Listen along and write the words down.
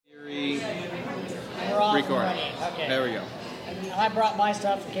recording. Running. Okay. There we go. And I brought my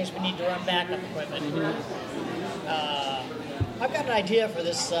stuff in case we need to run backup equipment. I've got an idea for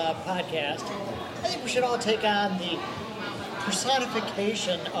this podcast. I think we should all take on the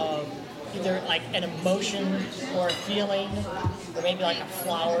personification of either like an emotion or a feeling, or maybe like a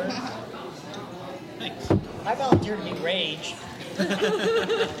flower. Thanks. I volunteer to be rage.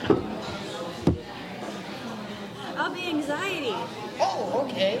 I'll be anxiety. Oh,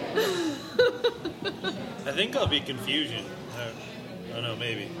 okay. I think I'll be confusion. I don't know,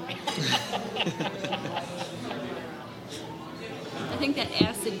 maybe. I think that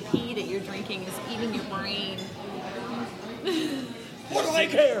acid pee that you're drinking is eating your brain. What do I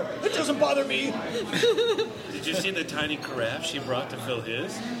care? It doesn't bother me. Did you see the tiny carafe she brought to fill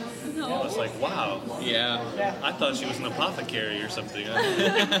his? I No. was like, wow. Yeah. I thought she was an apothecary or something.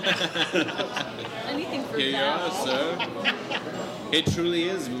 Anything for Here you that. are, sir. It truly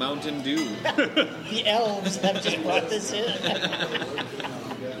is Mountain Dew. The elves have just brought this in.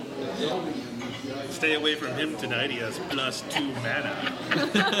 Stay away from him tonight. He has +2 mana.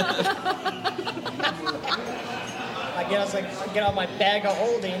 I guess I can get out my bag of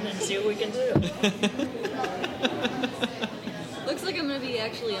holding and see what we can do. Looks like I'm going to be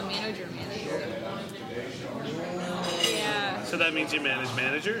actually a manager. Yeah. So that means you manage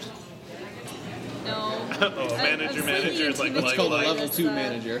managers? No. Oh, manager is like It's called a like level 2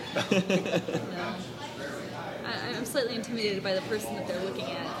 manager. No. I'm slightly intimidated by the person that they're looking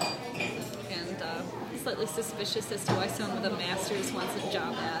at. And slightly suspicious as to why someone with a master's wants a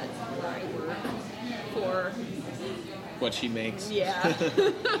job at where I work for. What she makes. Yeah.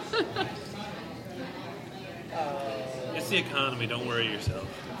 It's the economy. Don't worry yourself.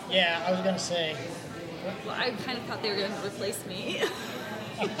 Yeah, I was going to say. Well, I kind of thought they were going to replace me.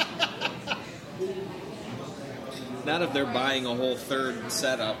 Not if they're buying a whole third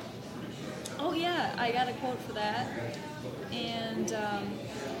setup. Oh yeah, I got a quote for that, and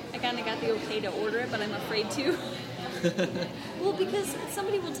I kind of got the okay to order it, but I'm afraid to. Well, because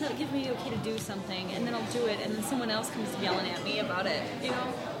somebody will give me the okay to do something, and then I'll do it, and then someone else comes yelling at me about it. You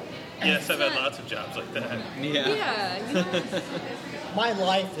know? Yes, I've had lots of jobs like that. Yeah. Yeah. You know? My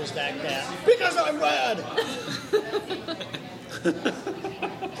life is like that. Because I'm red!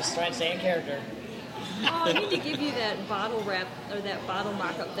 Just trying to stay in character. Oh, I need to give you that bottle wrap or that bottle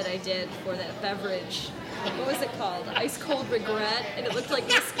mock-up that I did for that beverage. What was it called? Ice Cold Regret, and it looked like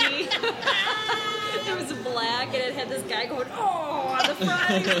whiskey. It was black, and it had this guy going, oh, on the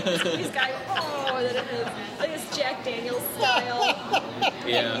front. This guy, oh, and then it had like this Jack Daniels style.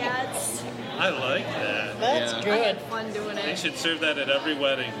 Yeah. Vignettes. I like that. That's Yeah. I good. had fun doing They it. should serve that at every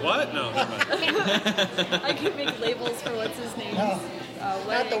wedding. What? No. never mind. I could make labels for what's his name. No,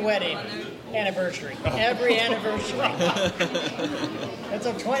 not the wedding. Anniversary. Every anniversary. It's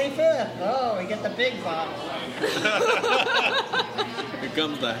a 25th. Oh, we get the big bottle. Here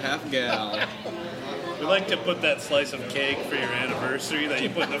comes the half gal. We like to put that slice of cake for your anniversary that you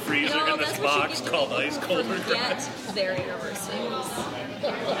put in the freezer No, in this that's what you box get. called Ice Cold Forget Regret. their anniversaries.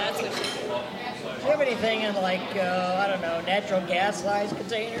 That's what you do. Do you have anything in like, I don't know, natural gas size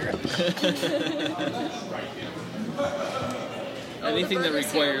container? Anything that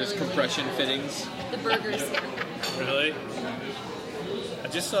burgers here are requires really compression fittings. The burgers here. Really? I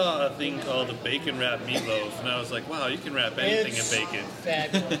just saw a thing called a bacon wrap meatloaf, and I was like, wow, you can wrap anything It's in bacon.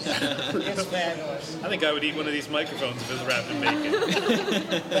 fabulous. It's fabulous. I think I would eat one of these microphones if it was wrapped in bacon.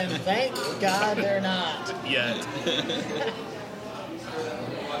 Then thank God they're not. Yet.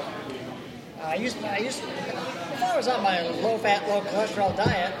 I used if I was on my low-fat, low-cholesterol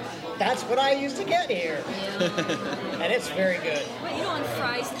diet, that's what I used to get here. Yeah. And it's very good. But you know, on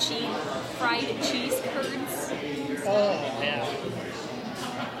fried cheese curds. Oh, yeah.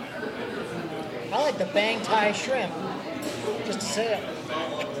 I like the Bang Thai shrimp. Just to say it.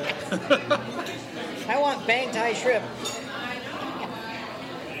 I want Bang Thai shrimp.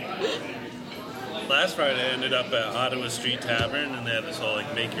 Last Friday, I ended up at Ottawa Street Tavern, and they had this whole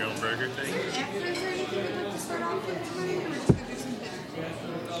like make your own burger thing.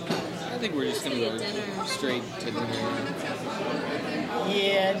 I think we're just going to Be a go dinner. straight to dinner.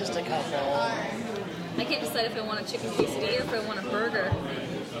 Yeah, just a couple. I can't decide if I want a chicken quesadilla or if I want a burger.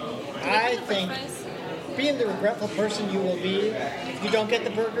 I French think fries? being the regretful person you will be, if you don't get the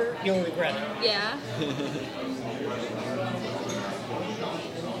burger, you'll regret it. Yeah.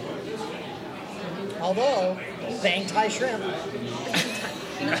 Although, Bang Thai shrimp.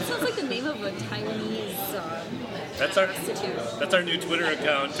 You know, it sounds like the name of a Taiwanese That's our prostitute. that's our new Twitter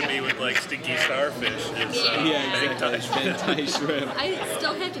account to me with like stinky starfish. It's, Yeah. Yeah, Bang Thai exactly. shrimp. Thai shrimp. I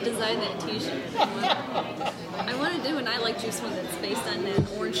still have to design that T-shirt. I want to do an I Like Juice one that's based on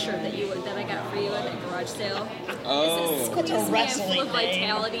that orange shirt that I got for you at that garage sale. Oh. It's It's a squeeze man wrestling full of name.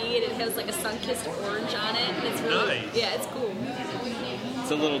 vitality, and it has like a sun-kissed orange on it. And it's really, Nice. yeah, it's cool.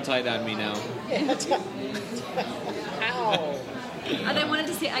 It's a little tight on me now. Ow. And I wanted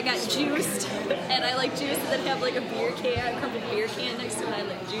to say I got juiced, and I like juice, and then have like a beer can, a crumpled beer can next to it. I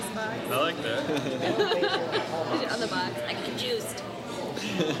like juice box. I like that. On the box, I got juiced.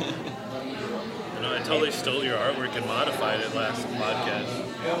 You know, I totally stole your artwork and modified it last podcast.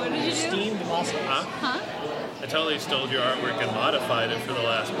 What did you do? Steamed mussels. Huh? Huh? I totally stole your artwork and modified it for the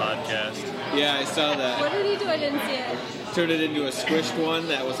last podcast. Yeah, I saw that. What did he do? I didn't see it. Turned it into a squished one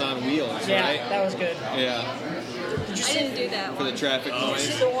that was on wheels, Yeah, right? that was good. Yeah, Did you I see, didn't do that for the one. traffic did you noise.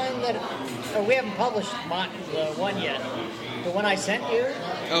 see the one that... Oh, we haven't published the one yet. The one I sent you?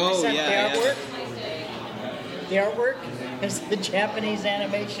 Oh, I sent yeah, the yeah. artwork. The artwork is the Japanese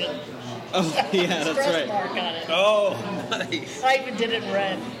animation. Oh, yeah, that's Stress right. mark on it. Oh, nice. I even did it in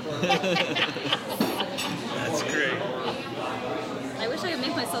red. That's great. I wish I could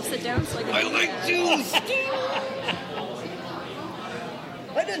make myself sit down so I could. I do like that. juice.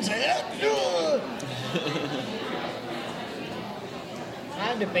 I didn't say that. Ugh.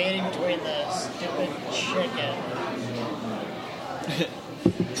 I'm debating between the stupid chicken.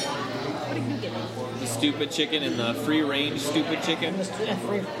 What are you getting? The stupid chicken and the free range stupid chicken. and the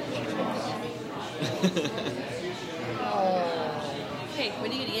free Hey, what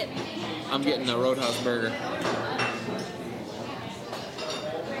are you gonna get? I'm getting a Roadhouse burger.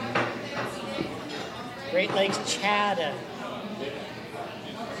 Great Lakes cheddar.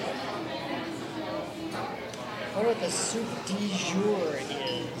 I wonder what the soup du jour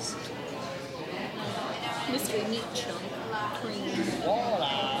is. Mystery meat chunk cream.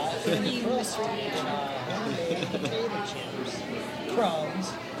 Voila. Cream mystery meat chunk. Homemade potato chips. Crumbs.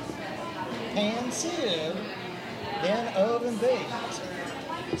 Pan seared. Then oven baked.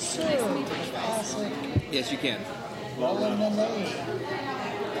 Served with classic Yes, you can. lemonade.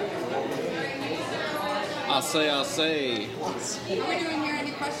 I'll say. Are we doing here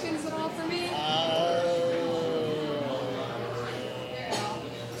any questions at all for me?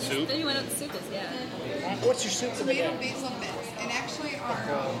 Soup? Then you went out the soup is, yeah. What's your soup for the Tomato day? basil bits. And actually our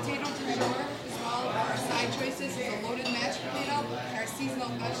potato du jour as well, our side choices is a loaded mashed potato, and our seasonal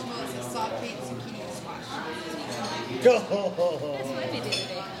vegetable is a sauteed zucchini and squash. That's what I made the other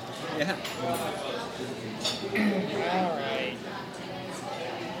day. Yeah. All right.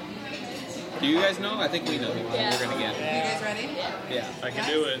 Do you guys know? I think we know what Yeah. we're gonna get. You guys ready? Yeah. I can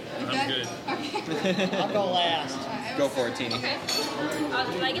do it. I'm good. Okay. I'll go last. Go for it, Teeny. Okay.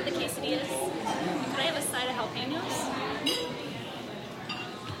 Can I get the quesadillas? Can I have a side of jalapenos?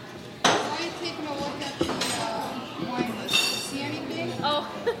 While you're taking a look at the wine list, see anything? Oh.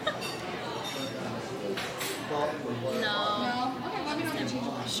 No. No? Okay, let me know if you change your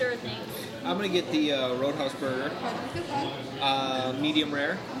mind. Sure thing. I'm gonna get the Roadhouse burger, But look at that. medium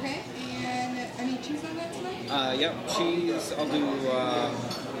rare. Okay, and any cheese on that tonight? Yep, cheese. I'll do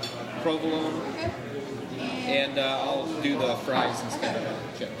provolone, Okay. and I'll do the fries instead of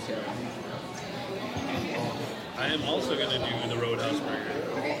chips. Yeah. I am also going to do the Roadhouse burger.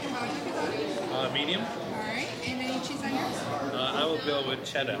 Okay, and how would you get that? Medium. Alright, and any cheese on yours? I will go with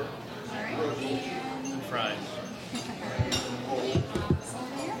cheddar Alright, and fries.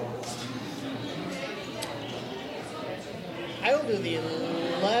 I will do the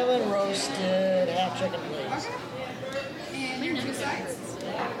lemon roasted half chicken, please. Okay. And your two sides?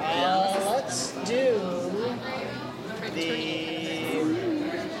 Let's do the.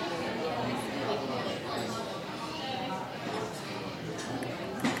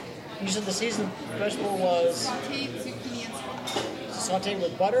 You said the seasoned vegetable was Sauteed zucchini and squash. sauteed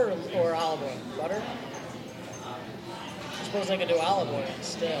with butter or olive oil? Butter? I suppose I could do olive oil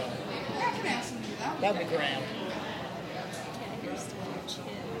instead. Yeah, I can ask them to do that. That'd be grand. Here's the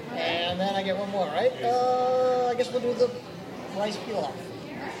chicken. And then I get one more, right? I guess we'll do the rice pilaf. Alright,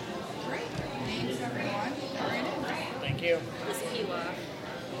 great. Thanks everyone. Brandon? Thank you. What's pilaf?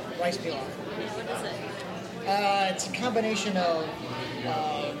 Rice pilaf. What is it? It's a combination of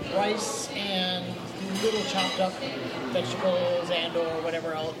rice and little chopped up vegetables and or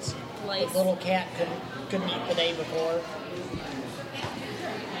whatever else Lice. the little cat couldn't eat the day before.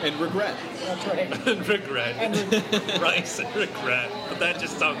 And regret. That's right. And regret. And Rice and regret. But that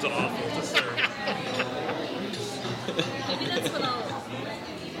just sounds awful to serve. Maybe that's what I'll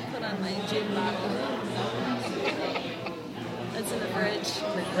put on my gin bottle. That's in the fridge.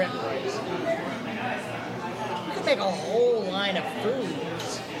 regret rice. You could make a whole line of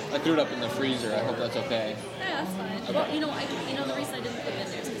foods. I threw it up in the freezer. I hope that's okay. Yeah, that's fine. Well, the reason I didn't put it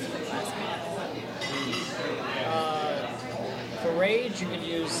in there is because of the last one. rage, you could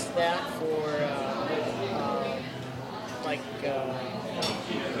use that for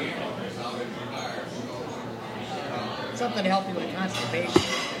something to help you with constipation.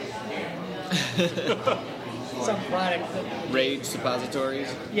 Some product. Rage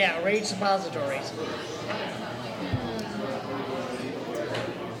suppositories. Yeah, rage suppositories.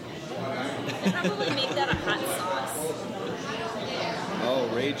 I'd probably make that a hot sauce. Oh,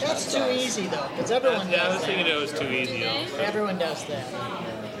 rage. That's hot too sauce. easy though, because everyone Yeah, I does was thinking that. it was too easy. Everyone does that.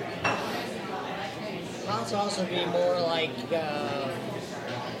 It'll also be more like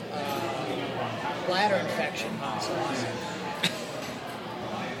bladder infection hot sauce.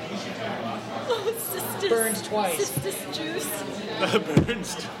 Cystis, Burns twice. Cystis juice.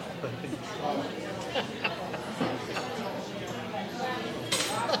 Burns.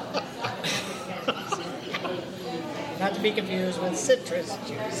 Not to be confused with citrus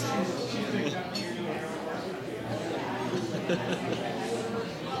juice.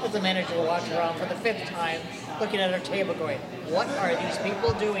 As the manager will walk around for the 5th time, looking at our table going, what are these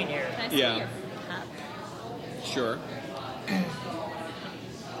people doing here? Can I see Yeah. your cup? Sure.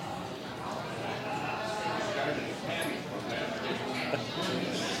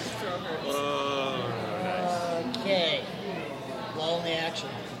 Okay. Lonely action.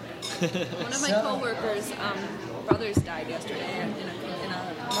 One of my So- coworkers' brothers died yesterday in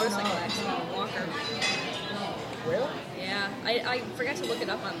a motorcycle accident in Walker. Really? Yeah, I forgot to look it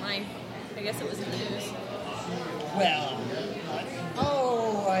up online. I guess it was in the news. Well,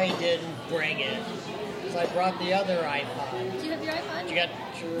 I didn't bring it. So I brought the other iPod. Do you have your iPod? You got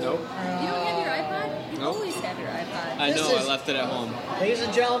your... Nope. You don't have your iPod? You Nope. always have your iPod. I This know. is- I left it at home. Ladies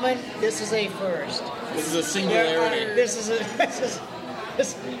and gentlemen, this is a first. This is a singularity.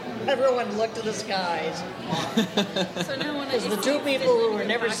 Everyone look to the skies. So now when I Because the just two fit people it who in were your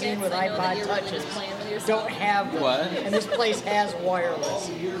never pockets, seen with I know that iPod you're really touches just playing with yourself. don't have them. What? And this place has wireless.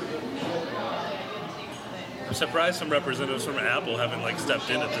 I'm surprised some representatives from Apple haven't stepped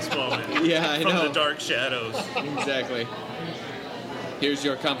in at this moment. Yeah, I From know. the dark shadows. Exactly. Here's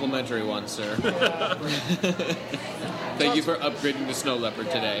your complimentary one, sir. Thank you for upgrading to Snow Leopard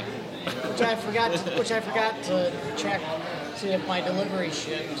today. Which I forgot to check, see if my delivery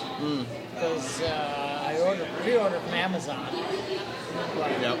shipped. Because I pre-ordered from Amazon.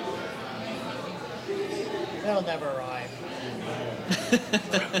 But Yep. it'll never arrive.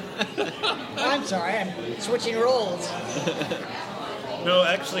 I'm sorry, I'm switching roles. No,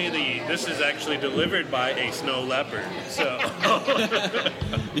 actually, this is actually delivered by a snow leopard. So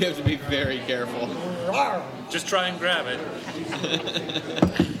You have to be very careful. Rawr. just try and grab it.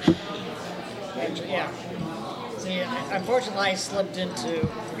 Actually, yeah. See, unfortunately, I slipped into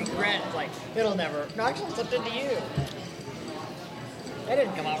regret. It'll never. No, actually, I slipped into you. That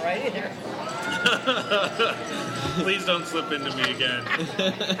didn't come out right either. Please don't slip into me again.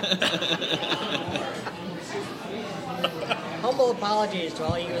 Humble apologies to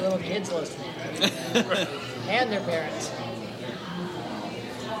all you little kids listening. And their parents.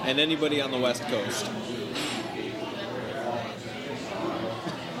 And anybody on the West Coast.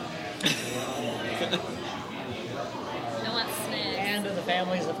 I want snacks. And to the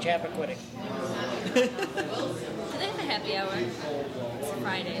families of Chappaquiddick. Do they have a happy hour? It's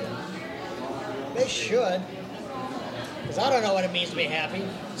Friday. They should. Because I don't know what it means to be happy.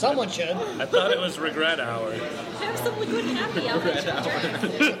 Someone should. I thought it was regret hour. Have some liquid happy hour. Red hour.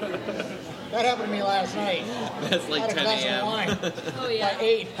 That happened to me last night. That's like I had a 10 glass of a.m. wine. Oh yeah. By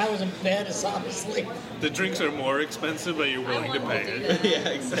 8, I was in bed sound asleep. The drinks are more expensive, but you're willing to pay it. Yeah,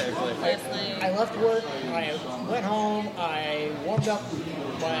 exactly. Last night. I left work, I went home, I warmed up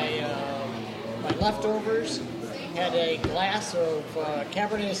my leftovers, had a glass of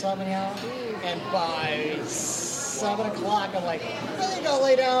Cabernet Sauvignon, and by 7 o'clock I'm like, I think I'll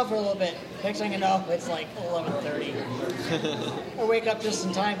lay down for a little bit. Next thing you know, it's like 11:30. I wake up just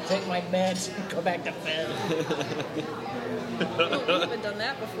in time to take my meds and go back to bed. Oh, we haven't done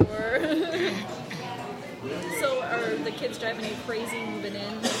that before. So are the kids driving you crazy moving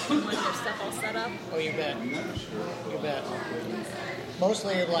in, wanting their stuff all set up? Oh, you bet. You bet.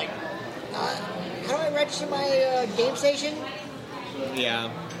 Mostly how do I register my game station?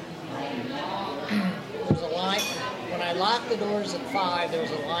 Yeah. There's a line. When I locked the doors at 5, there was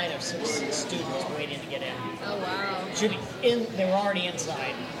a line of 6 students waiting to get in. Oh wow. Should be in. They were already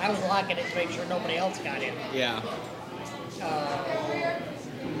inside. I was locking it to make sure nobody else got in. Yeah.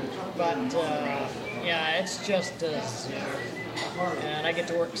 But yeah, it's just and I get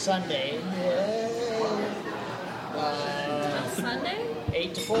to work Sunday. Sunday?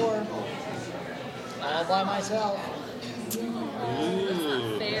 8 to 4, all by myself. That's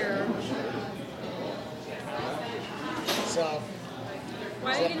not fair. So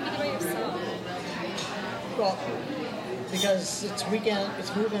Why are you going to be there by yourself? Well, because it's weekend.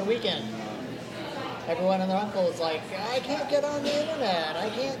 It's moving weekend. Everyone and their uncle is like, I can't get on the internet. I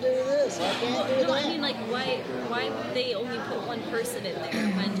can't do this. I can't do No, that. I mean, like, why would they only put one person in there?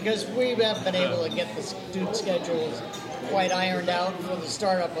 When, Because we haven't been able to get the student schedules quite ironed out for the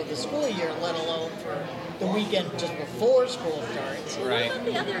startup of the school year, let alone for the weekend just before school starts. Right. What about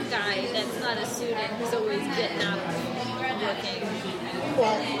the other guy that's not a student who's always getting out of working?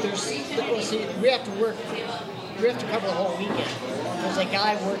 Well, see, we have to work. We have to cover the whole weekend. There's a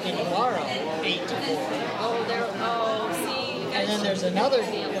guy working tomorrow, 8 to 4. See. You guys And then there's another,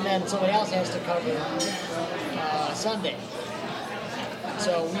 and then somebody else has to cover Sunday.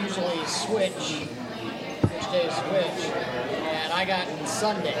 So we usually switch, which days switch, and I got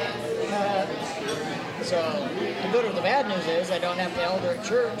Sunday. So the good or the bad news is I don't have the elder at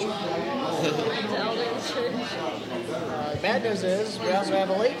church. The elder in church. The bad news is we also have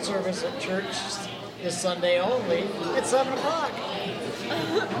a late service at church this Sunday only at 7 o'clock.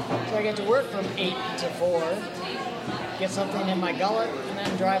 So I get to work from 8 to 4, get something in my gullet, and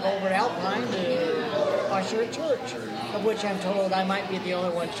then drive over to Alpine to usher at church, of which I'm told I might be the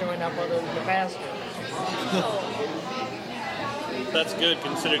only one showing up other than the pastor. That's good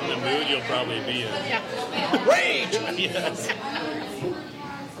considering the mood you'll probably be in. Rage! Yes.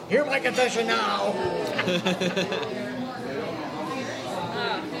 Hear my confession now!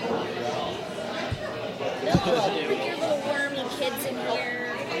 That's what I'll do. Your little wormy kids in here.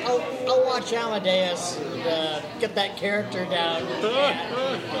 I'll watch Amadeus and get that character down.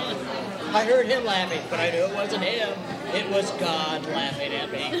 I heard him laughing, but I knew it wasn't him. It was God laughing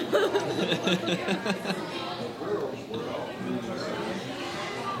at me.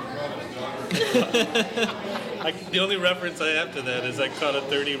 The only reference I have to that is I caught a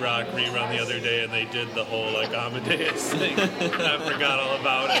 30 Rock rerun the other day, and they did the whole like Amadeus thing. And I forgot all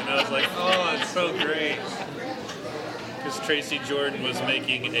about it, and I was like, "Oh, it's so great!" Because Tracy Jordan was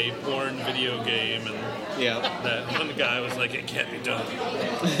making a porn video game, and Yeah. that one guy was like, "It can't be done."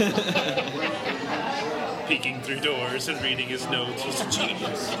 Peeking through doors and reading his notes. He's a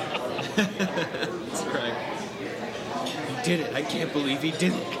genius. That's right. He did it. I can't believe he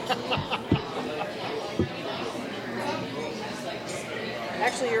did it.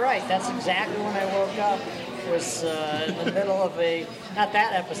 Actually, you're right. That's exactly when I woke up. Was in the middle of not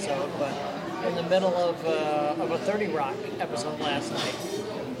that episode, but in the middle of a 30 Rock episode last night.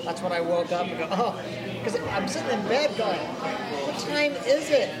 That's when I woke up and go, oh, because I'm sitting in bed going, what time is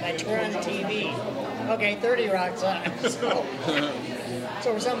it? And I turn on the TV. Okay, 30 Rock's on. So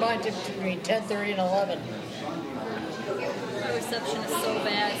we're sometime between 10:30 and 11. Our reception is so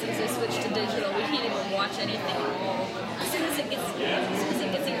bad since they switched to digital. We can't even watch anything at all. As soon as it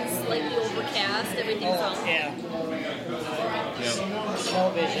gets even slightly overcast, everything's on. Yeah. Small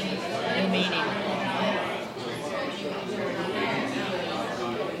vision, new meaning.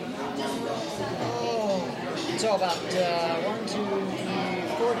 Oh, so about 1, 2,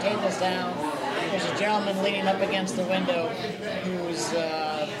 3, 4 tables down, there's a gentleman leaning up against the window who's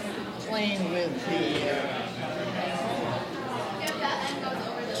playing with the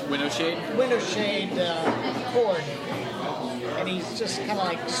Window shade? window shade cord, and he's just kind of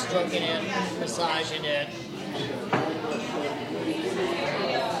like stroking it, massaging it.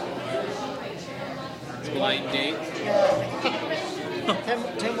 Blind date.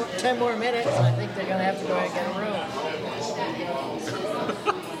 10 more minutes, and I think they're going to have to go and get a room.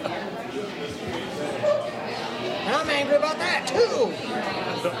 And I'm angry about that, too.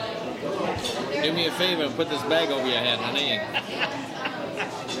 Do me a favor and put this bag over your head, honey.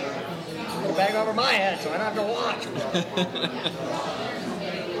 Put a bag over my head so I don't have to watch.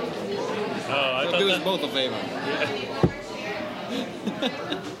 Oh, I We'll thought do us that. both a favor.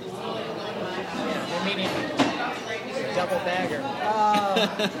 We're meeting double bagger.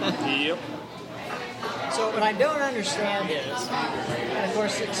 Yep. So what I don't understand is, and of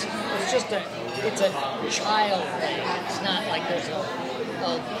course it's just a child thing. It's not like there's a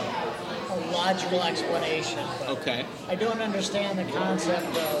logical explanation. But Okay. I don't understand the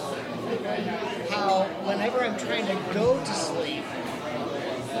concept of how whenever I'm trying to go to sleep,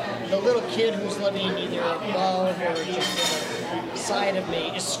 the little kid who's living either above or just to the side of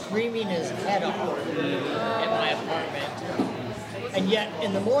me is screaming his head off in my apartment. And yet,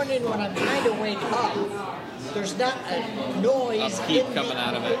 in the morning when I'm trying to wake up, there's not a noise Upkeep in coming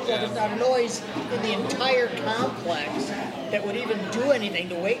out of it, yeah. There's not a noise in the entire complex that would even do anything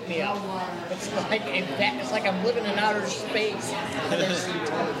to wake me up. It's like I'm living in outer space. And there's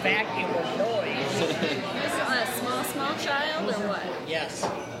a vacuum of noise. Is it a small child or what? Yes,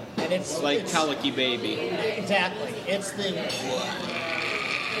 and it's Like Colicky Baby. Exactly. It's the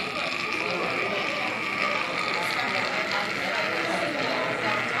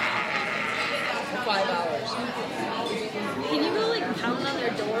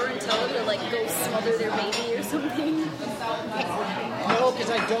is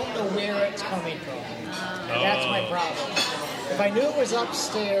I don't know where it's coming from. That's my problem. If I knew it was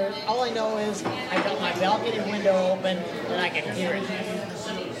upstairs, all I know is I got my balcony window open and I can hear it.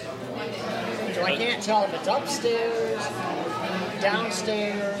 So I can't tell if it's upstairs,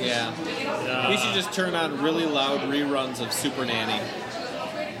 downstairs. Yeah. We should just turn on really loud reruns of Super Nanny.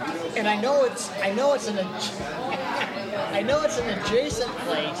 And I know it's an adjacent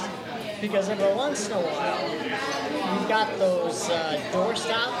place because every once in a while you've got those door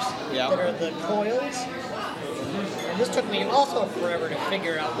stops that are the coils. And this took me also forever to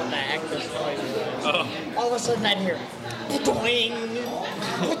figure out what the heck this noise was. Oh. All of a sudden I'd hear doing,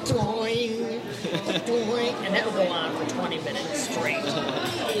 doing, doing, and that would go on for 20 minutes straight.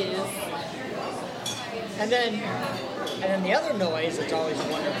 And then the other noise that's always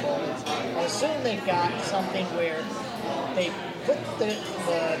wonderful is I assume they've got something where they put the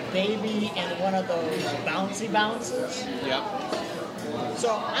baby in one of those bouncy bounces. Yep.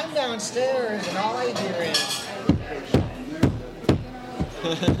 So I'm downstairs and all I hear is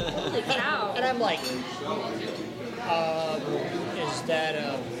Holy cow. and I'm like, is that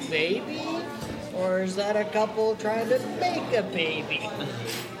a baby? Or is that a couple trying to make a baby?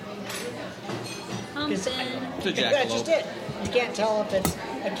 It's a That's just it. You can't tell if it's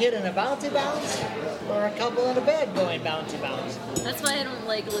a kid in a bouncy bounce or a couple in a bed going bouncy bounce. That's why I don't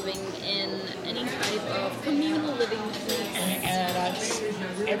like living in any type of communal living space. And that's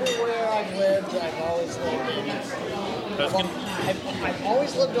everywhere I've lived, I've always lived in. I've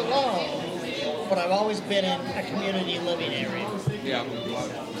always lived alone, but I've always been in a community living area. Yeah.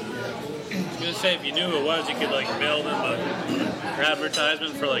 I was gonna say, if you knew who it was, you could like mail them a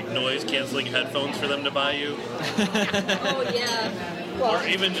advertisement for like noise canceling headphones for them to buy you, Oh, yeah. or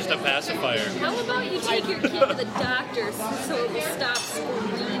even just a pacifier. How about you take your kid to the doctor so it will stop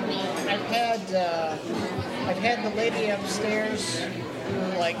screaming? I've had the lady upstairs who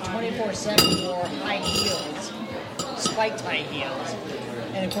like 24/7 wore high heels, spiked high heels,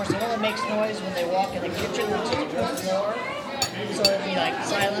 and of course it only makes noise when they walk in the kitchen, which is the wood floor. So it'd be like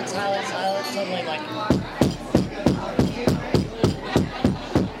silent, silent, silent, suddenly like,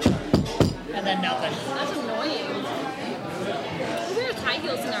 and then nothing. That's annoying. Who wears high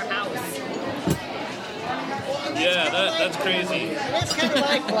heels in our house? Yeah, that's crazy. That's kind of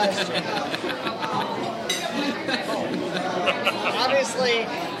my question. Obviously,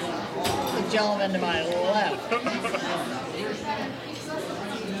 the gentleman to my left.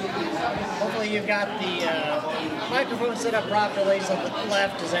 Hopefully you've got the microphone set up properly so the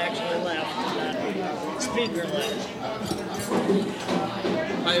left is actually left, not speaker left.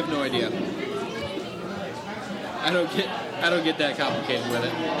 I have no idea. I don't get that complicated with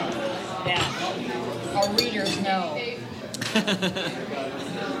it. Yeah, our readers know.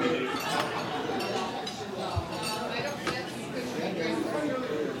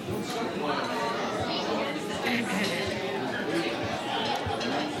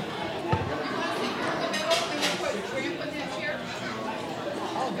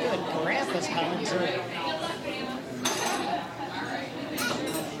 Oh, good. Grandpa's coming too.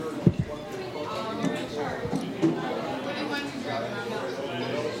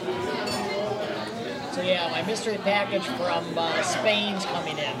 So yeah, my mystery package from Spain's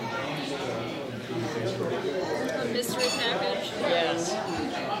coming in. A mystery package? Yes.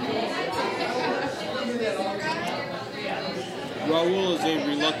 Raul is a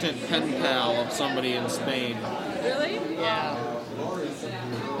reluctant pen pal of somebody in Spain. Really? Yeah.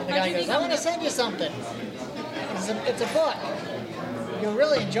 And the guy goes, I want to send you something. It's a book. You'll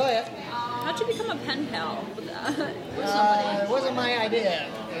really enjoy it. How'd you become a pen pal with somebody? It wasn't my idea.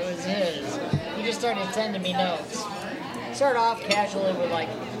 It was his. He just started sending me notes. Started off casually with like,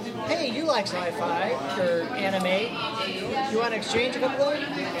 hey, you like sci-fi or anime. You want to exchange a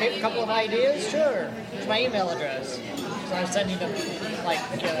couple of ideas? Sure. Here's my email address. So I was sending him like,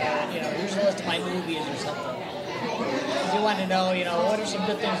 here's a list of my movies or something. He wanted to know, what are some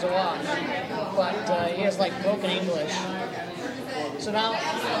good things to watch. But he has like broken English. So now, I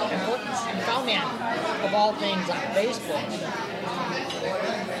found me of all things on Facebook.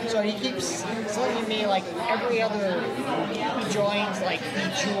 So he keeps sending me like every other, he joins like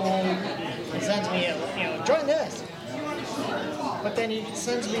Bejeweled, and sends me, join this. But then he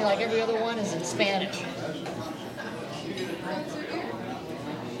sends me like every other one is in Spanish.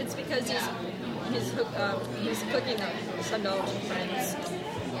 It's because he's clicking them. Send all to friends.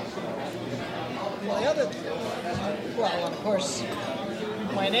 Well, of course,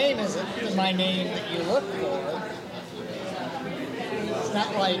 my name isn't my name that you look for. It's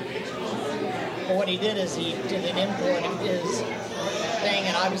not like, but what he did is he did an import of his thing,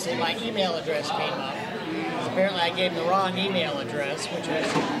 and obviously my email address came up. So apparently I gave him the wrong email address, which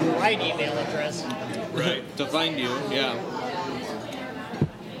was the right email address. Right. To find you, yeah.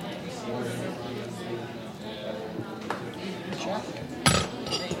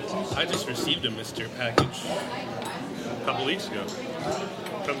 I just received a Mr. package a couple weeks ago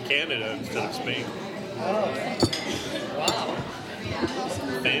from Canada instead of Spain. Oh, wow.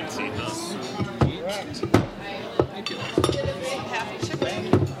 Fancy, huh? Correct. Thank you. Half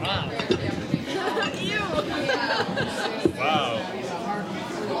chicken. Wow. Wow.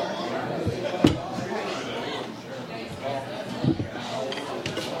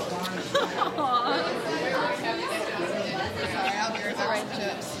 Sorry, I'll be right back.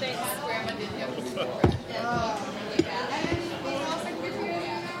 Chips. No.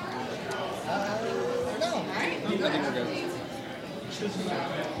 I think we're good.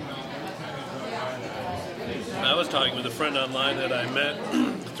 I was talking with a friend online that I met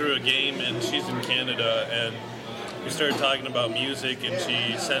through a game, and she's in Canada, and we started talking about music, and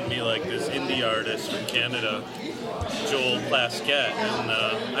she sent me like this indie artist from Canada, Joel Plaskett, and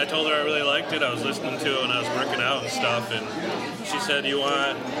I told her I really liked it. I was listening to it when I was working out and stuff, and she said,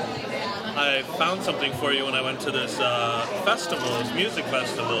 I found something for you when I went to this festival, this music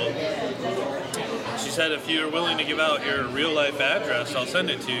festival. She said, if you're willing to give out your real life address, I'll send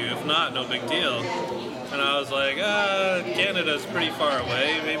it to you. If not, no big deal. And I was like, Canada's pretty far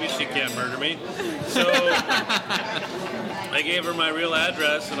away. Maybe she can't murder me. So I gave her my real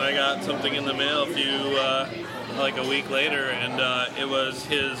address, and I got something in the mail like a week later, and it was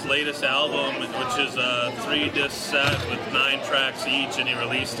his latest album, which is a 3-disc set with 9 tracks each, and he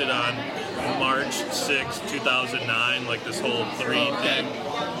released it on March 6, 2009, like this whole 3 thing.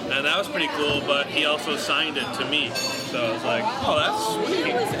 And that was pretty cool, but he also signed it to me. So I was like, oh, that's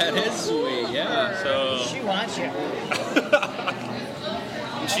sweet. That is sweet, yeah. So She wants you.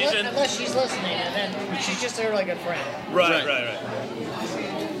 she's in. Unless she's listening, and then she's just a really good friend. Right.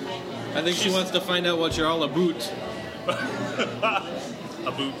 I think she wants to find out what you're all about.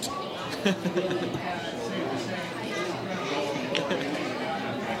 A boot. I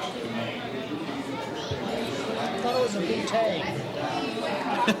thought it was a bootay.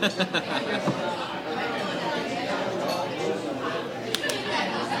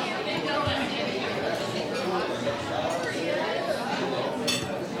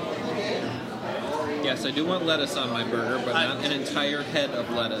 Yes, I do want lettuce on my burger, but not an entire head of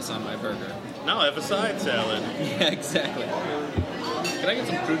lettuce on my burger. Now I have a side salad. Yeah, exactly. Can I get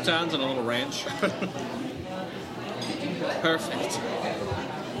some croutons and a little ranch? Perfect.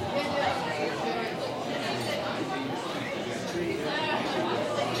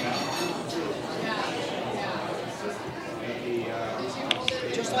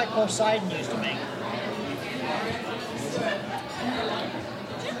 Just like Poseidon used to make.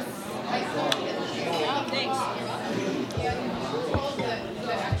 Thanks.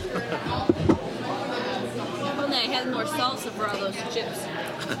 If only I had more salsa for all those chips.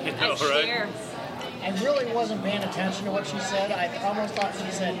 I know, I'd right? share. I really wasn't paying attention to what she said. I almost thought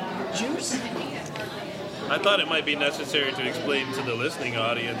she said juice. I thought it might be necessary to explain to the listening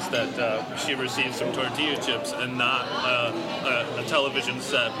audience that she received some tortilla chips and not a television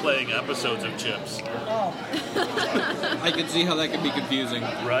set playing episodes of Chips. Oh, I can see how that could be confusing.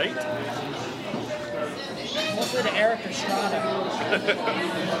 Right? mostly to Eric Estrada.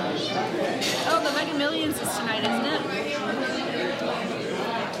 Oh, the Mega Millions is tonight, isn't it?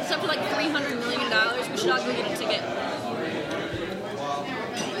 It's up to like $300 million. We should all go get a ticket.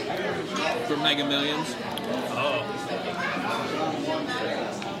 For Mega Millions. Oh.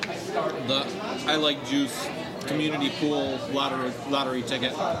 The I Like Juice community pool lottery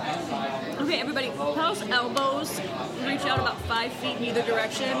ticket. Okay, everybody, Paul's elbows reach out about 5 feet in either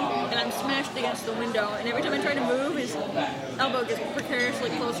direction, and I'm smashed against the window. And every time I try to move, his elbow gets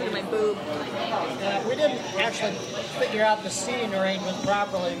precariously closer to my boob. We didn't actually figure out the seating arrangement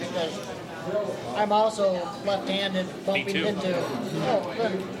properly because I'm also left-handed bumping too. into. Oh,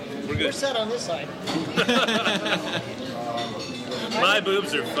 good. We're good. We're set on this side. My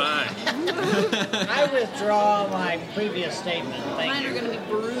boobs are fine. I withdraw my previous statement. Thank Mine you. are going to be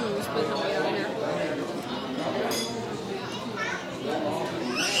bruised, but they'll be out here.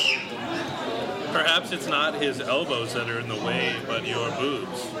 Perhaps it's not his elbows that are in the way, but your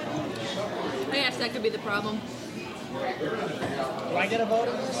boobs. I guess that could be the problem. Do I get a vote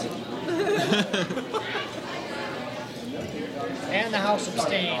on this? And the House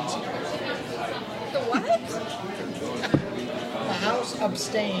abstains. The what? The House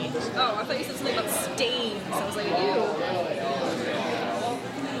abstains. Oh, I thought you said something about stains. I was like, ew.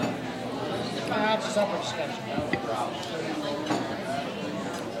 That's a separate discussion.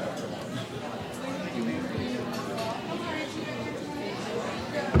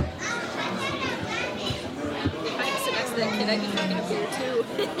 can I be drinking a beer too?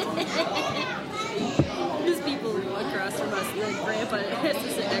 There's people across from us, like Grandpa has to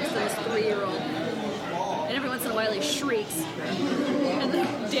sit next to this 3-year-old. And every once in a while he shrieks. And then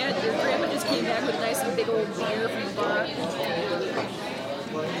your grandpa just came back with a nice big old beer from the bar.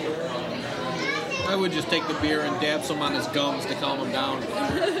 I would just take the beer and dab some on his gums to calm him down. I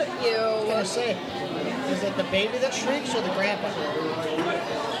was gonna say, is it the baby that shrieks or the grandpa?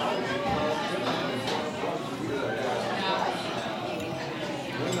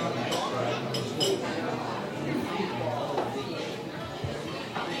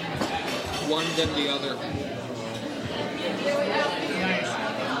 One then the other. Nice.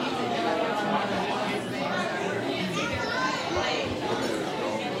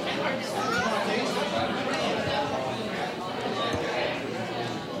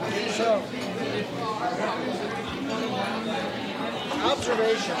 So,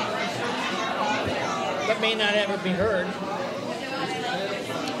 observation that may not ever be heard.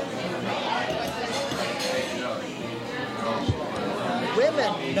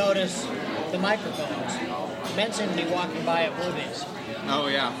 Women notice the microphones. Men seem to be walking by oblivious. Oh,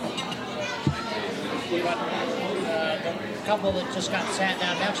 yeah. But the couple that just got sat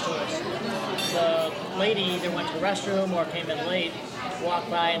down next to us, the lady either went to the restroom or came in late, walked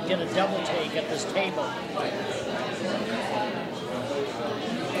by and did a double take at this table.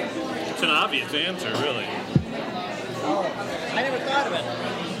 It's an obvious answer, really. Oh, I never thought of it.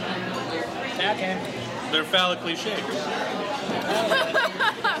 Okay. They're phallically shaped.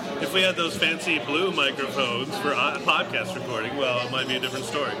 If we had those fancy blue microphones for podcast recording, well, it might be a different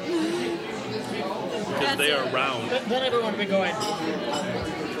story. Because they are round. Then everyone would be going,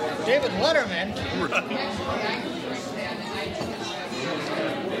 David Letterman? Right.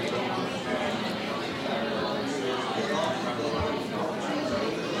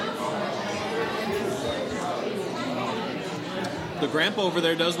 The grandpa over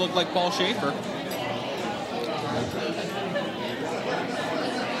there does look like Paul Schaefer.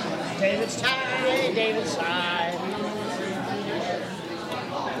 David's tie, David's tie.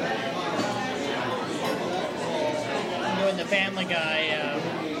 I'm doing the Family Guy.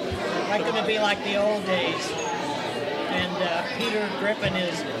 Like going to be like the old days. And Peter Griffin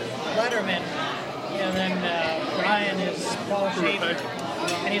is Letterman. And then Brian is Paul Schaefer.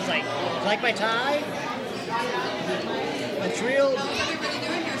 And he's like my tie? It's real. How's everybody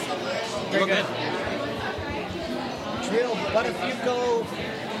doing here so far? Very good. It's real Buttafuoco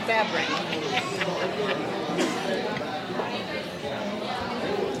fabric.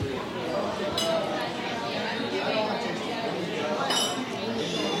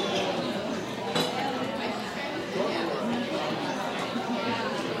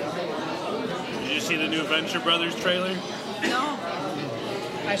 Did you see the new Venture Brothers trailer? No.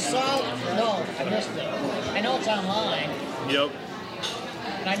 I missed it. I know it's online, Yep.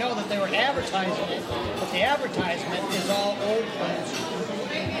 and I know that they were advertising it, but the advertisement is all old ones.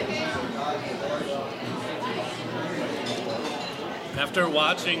 After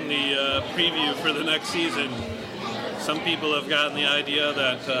watching the preview for the next season, some people have gotten the idea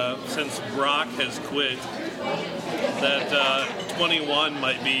that since Brock has quit, that 21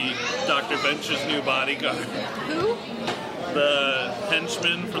 might be Dr. Bench's new bodyguard. Who? The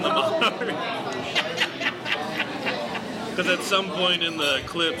henchman from the Monarch. Because at some point in the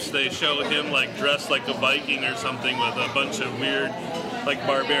clips, they show him like dressed like a Viking or something with a bunch of weird, like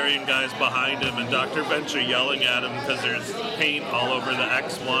barbarian guys behind him, and Dr. Venture yelling at him because there's paint all over the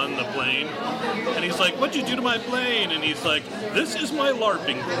X-1, the plane. And he's like, "What'd you do to my plane?" And he's like, "This is my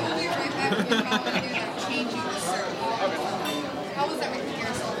LARPing group." We'll be right back with how to do that changing the circle. How was everything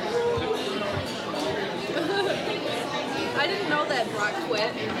here so far? I didn't know that Brock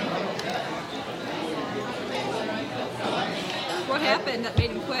quit. What happened that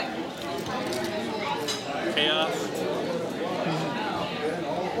made him quit? Chaos.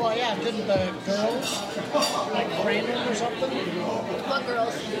 Well, yeah, didn't the girls like train him or something? What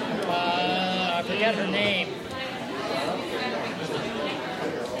girls? I forget her name.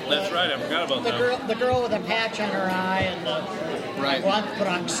 That's right, I forgot about that. The girl with a patch on her eye and the Right.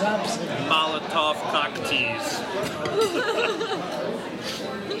 one substance. Molotov cocktease.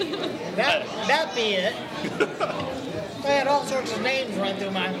 That be it. I had all sorts of names run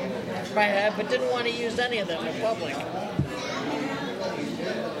through my head, but didn't want to use any of them in public.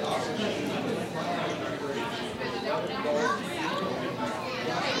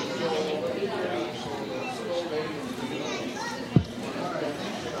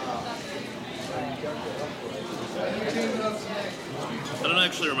 I don't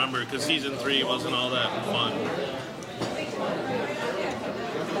actually remember because season 3 wasn't all that fun.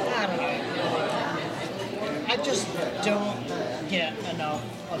 I don't know. I just don't get enough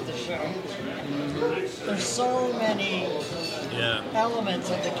of the show. There's so many Yeah. elements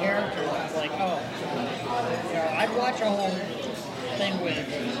of the character. It's like, oh, you know, I'd watch a whole thing with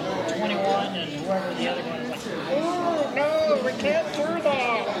 21 and whoever the other one is like, oh no, we can't do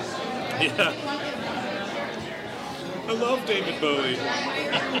that. Yeah. I love David Bowie.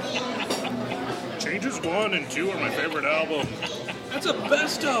 Changes 1 and 2 are my favorite album. That's a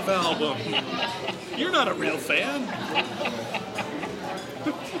best of album. You're not a real fan.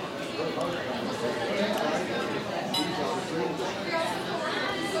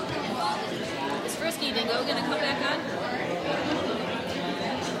 Is Frisky Dingo gonna come back on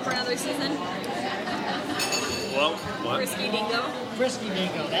for another season? Well, what? Frisky Dingo. Frisky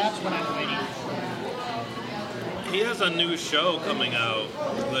Dingo, that's what I'm waiting for. He has a new show coming out.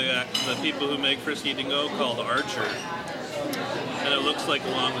 The people who make Frisky Dingo called Archer. And it looks like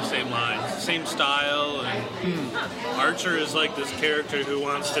along the same lines. Same style. And Archer is like this character who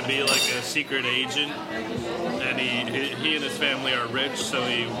wants to be like a secret agent. And he and his family are rich, so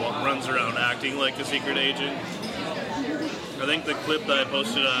he runs around acting like a secret agent. I think the clip that I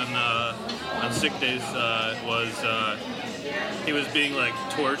posted on Sick Days was he was being like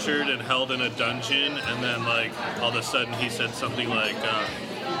tortured and held in a dungeon, and then like all of a sudden he said something like,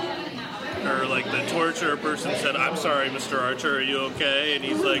 or like the torturer person said, "I'm sorry, Mr. Archer, are you okay?" And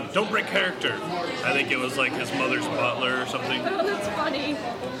he's like, "Don't break character." I think it was like his mother's butler or something. Oh, that's funny.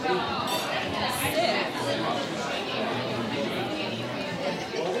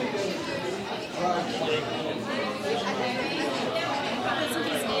 Sick. That's what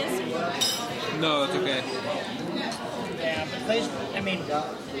this is. No, it's okay. Yeah, but I mean, there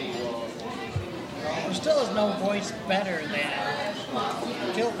still is no voice better than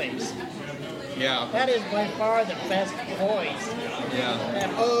Killface. Yeah, That is by far the best voice. yeah.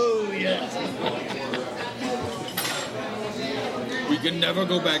 And oh yes, We can never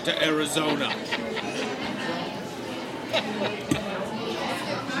go back to Arizona.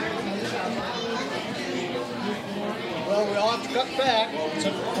 well we all have to cut back. So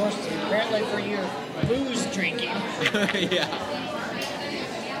of course, apparently for your booze drinking. Yeah.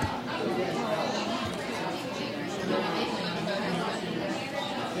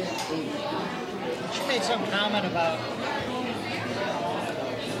 She made some comment about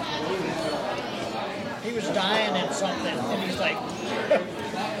he was dying in something, and he's like,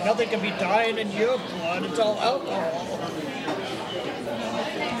 nothing can be dying in your blood, it's all alcohol.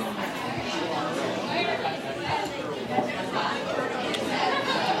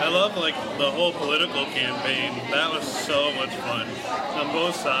 I love like the whole political campaign. That was so much fun on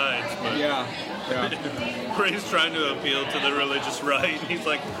both sides. But Yeah, yeah. Ray's trying to appeal to the religious right. And he's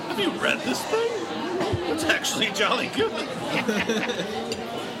like, "Have you read this thing? It's actually jolly good."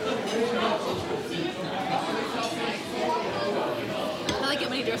 I like it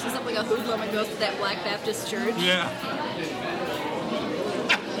when he dresses up like a hoodlum and goes to that Black Baptist church. Yeah.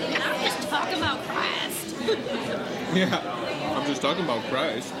 I'm just talking about Christ. Yeah. I'm just talking about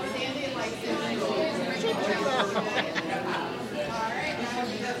Christ.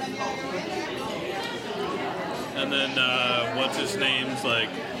 And then what's his name's like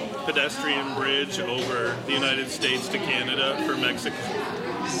pedestrian bridge over the United States to Canada for Mexico.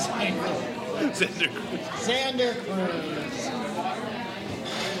 Xander Cruz. Xander Cruz.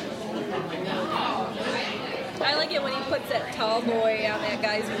 I like it when he puts that tall boy on that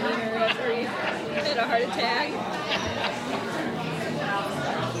guy's wiener after he had a heart attack.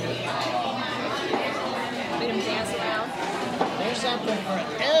 Made him dance around. There's something for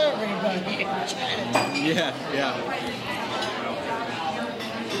everybody in China. Yeah, yeah.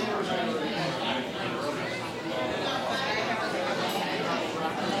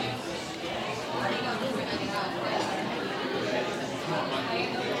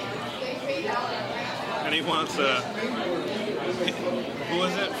 And he wants who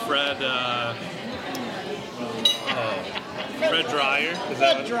was it? Fred Fred Dreyer? Is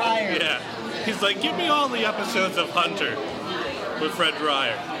Fred that Dreyer. Yeah. He's like, "Give me all the episodes of Hunter with Fred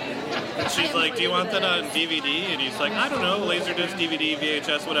Dreyer." And she's like, "Do you want that on DVD?" And he's like, "I don't know, Laserdisc, DVD,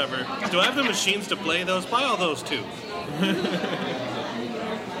 VHS, whatever. Do I have the machines to play those? Buy all those too."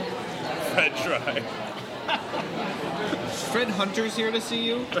 Fred Dreyer. Fred Hunter's here to see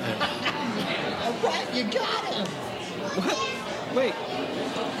you? All right, you got him. What? Wait.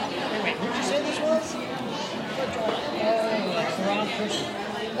 Wait, who'd you say this was? Oh, that's the wrong person.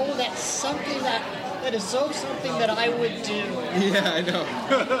 Oh, that's something that is so something that I would do. Yeah, I know.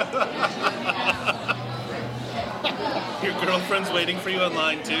 Your girlfriend's waiting for you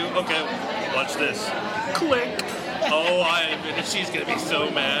online too? Okay, watch this. Click. Oh, she's gonna be so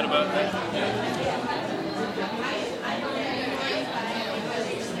mad about that.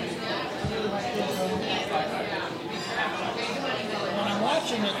 When I'm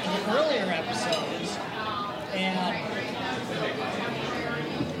watching it, the earlier episodes, and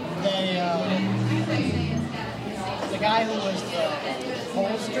the guy who was the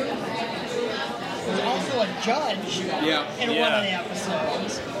pollster was also a judge in one of the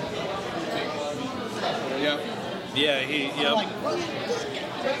episodes. Yep. Yeah, I'm like, what? This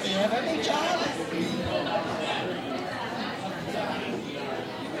guy, does he have every job?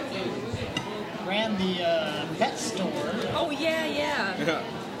 Ran the pet store. Oh, yeah, yeah. Yeah.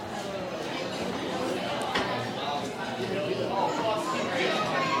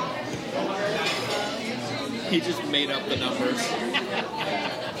 He just made up the numbers.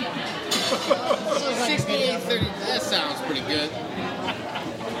 6830. That sounds pretty good.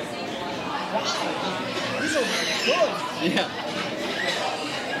 These are good. Yeah.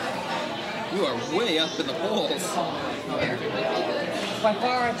 You are way up in the polls. By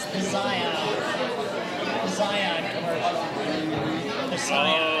far, it's the Zion commercial. The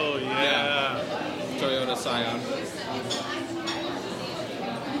Scion. Oh, yeah. Toyota Scion.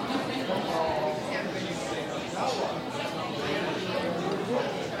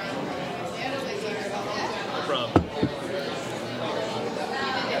 No problem.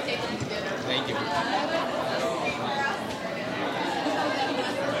 Thank you.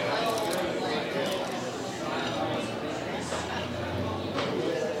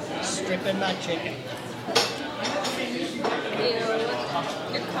 Stripping my chicken. Ew.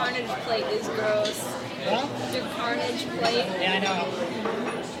 Your carnage plate is gross. Huh? Your carnage plate. Yeah, I know.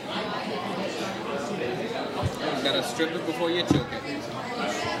 You gotta strip it before you choke it. Gross.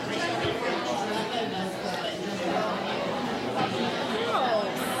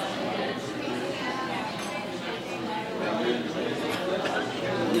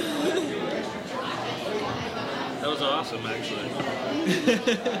 That was awesome, actually.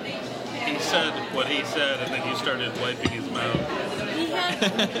 He said what he said, and then he started wiping his mouth. He had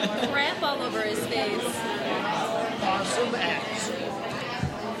crap all over his face. Awesome X.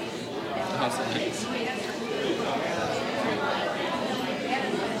 Awesome. Thanks.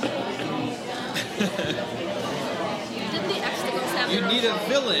 Didn't the Exticals have You their own need a song?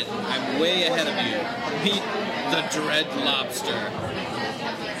 villain. I'm way ahead of you. Meet the Dread Lobster.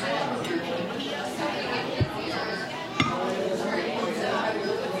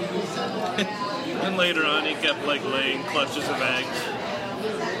 And later on, he kept like laying clutches of eggs.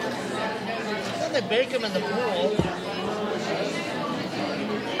 Then they bake them in the pool.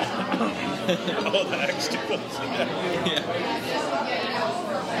 Oh, the Exticals. Yeah.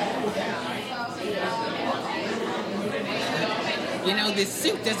 You know, this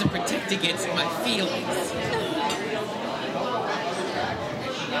suit doesn't protect against my feelings.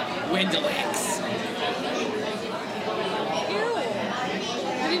 Wendell X. Ew.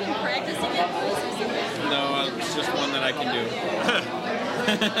 Have you been practicing that voice or something? No, it's just one that I can do.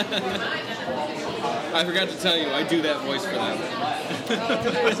 I forgot to tell you, I do that voice for them.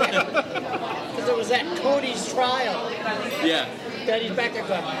 Because it was at Cody's trial. Yeah. Daddy's back there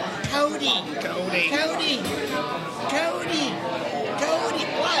going, Cody, Cody, Cody, Cody, Cody,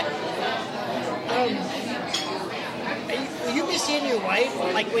 what? Will you be seeing your wife,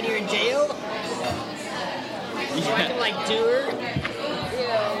 like, when you're in jail? So I can, like, do her?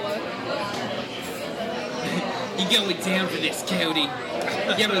 Ew. You going down for this, Cody.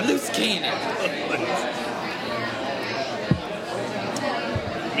 You're a loose cannon.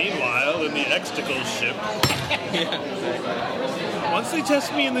 Meanwhile, in the Exticals ship, once they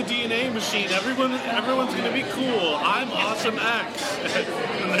test me in the DNA machine, everyone's gonna be cool. I'm Awesome X.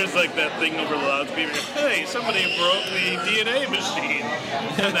 And there's like that thing over the loudspeaker. Hey, somebody broke the DNA machine.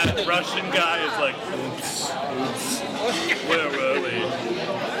 And that Russian guy is like, oops, oops. Where were we?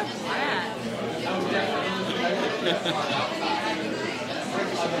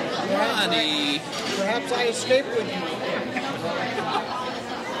 Ronnie. Perhaps I escaped with you.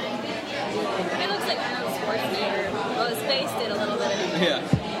 It looks like Arnold Schwarzenegger. Well, his face did a little bit. Yeah.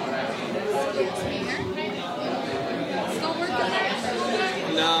 Still working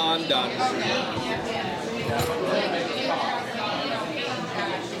there? No, I'm done.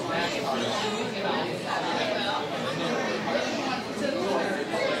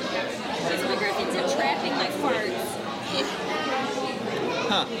 These McGriffins are trapping my farts.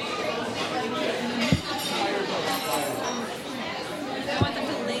 Huh. I want them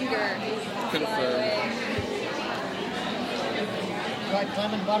to linger. Confirm. Fly away. You like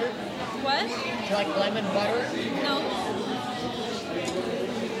lemon butter? What? Do you like lemon butter? No.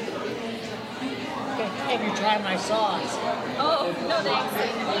 Okay, have you tried my sauce? Oh, no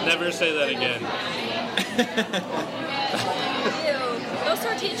thanks. Never say that again. Ew. Those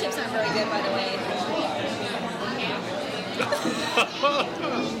tortilla chips aren't very good, by the way.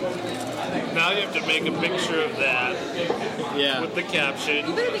 Now you have to make a picture of that Yeah. with the You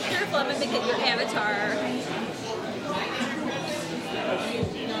caption. better be careful. I'm gonna make it your avatar.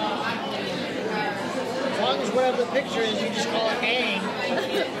 As long as whatever the picture is, you just call it hang.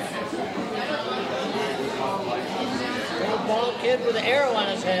 Little bald kid with an arrow on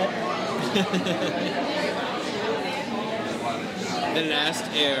his head. The Last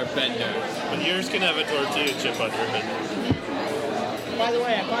Airbender. But yours can have a tortilla chip under it. By the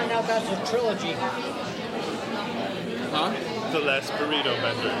way, I found out that's a trilogy. Huh? The last burrito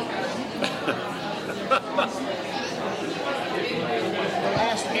bender. The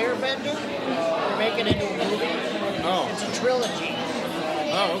Last Airbender, they're making it into a movie. Oh. It's a trilogy.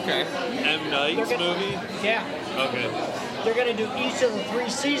 Oh, okay. M. Night's They're gonna- movie? Yeah. Okay. They're going to do each of the 3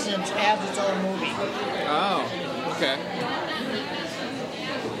 seasons as its own movie. Oh, okay.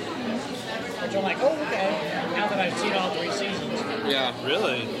 Which I'm like, oh, okay. Now that I've seen all 3 seasons. Yeah.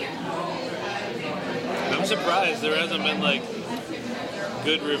 Really? I'm surprised there hasn't been like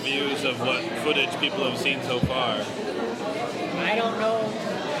good reviews of what footage people have seen so far. I don't know.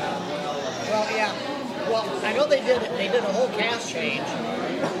 Well, yeah. Well, I know they did a whole cast change.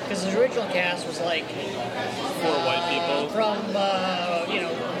 Because the original cast was like 4 white people. from,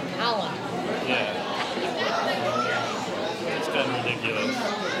 Holland. Yeah. It's kind of ridiculous. I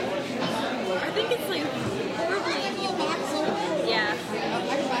think it's like horribly. Yeah.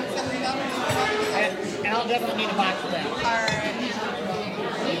 And I'll definitely need a box of that. Alright.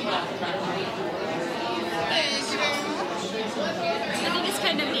 I think it's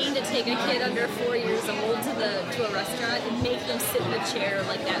kind of mean to take a kid under 4 years old to a restaurant and make them sit in a chair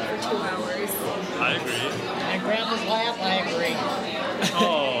like that for 2 hours. I agree. And Grandma's laugh, I agree.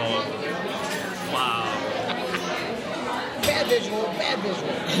 Oh. Wow. Bad visual.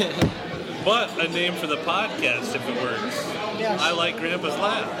 But a name for the podcast if it works. Yes. I like Grandpa's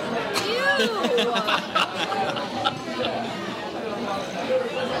laugh. Ew!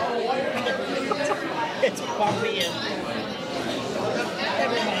 It's bumpy and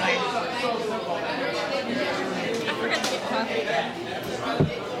never mind. I forgot to get coffee.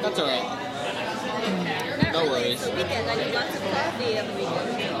 That's all right. Not No really, worries. It's the weekend. I need lots of coffee on the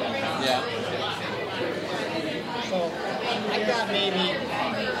weekend. Yeah. So I got maybe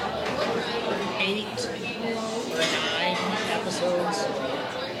 8 or 9 episodes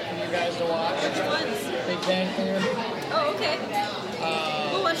for you guys to watch. Which ones? Big Bang Theory. Oh, okay.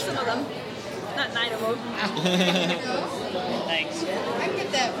 We'll watch some of them. Not 9 of them. Thanks. I can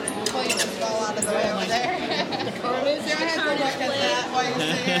get that poison ball out of the way over there. The Carnage. Sarah has to look at that while you're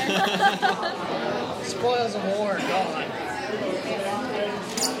sitting Spoils of war, gone.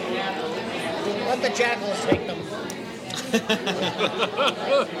 Let the jackals take them.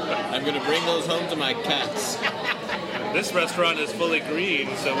 I'm gonna bring those home to my cats. This restaurant is fully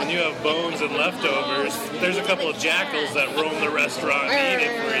green, so when you have bones and leftovers, there's a couple of jackals that roam the restaurant and eat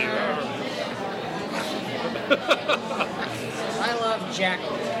it for you. I love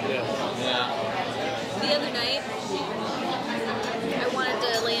jackals. Yeah. The other night, I wanted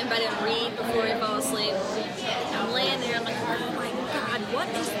to lay in bed and read before I fall asleep. I'm laying there, I'm like, oh my god, what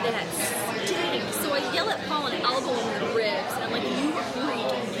is that stink? So I yell at Paul and elbow him in the ribs, and I'm like, you freak,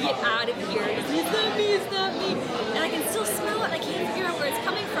 get out of here. It's not me. And I can still smell it, and I can't figure out where it's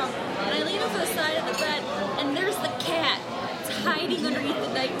coming from. And I lean over the side of the bed, and there's the cat. It's hiding underneath the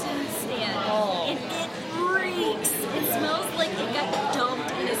nightstand. Oh. And it reeks. It smells like it got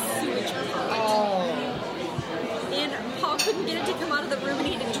dumped in a sewage pot. Oh, And Paul couldn't get it to come out of the room, and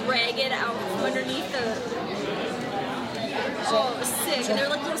he had to drag it out from underneath the. Oh, it was sick. And there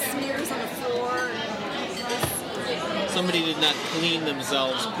were like little smears on the floor. Somebody did not clean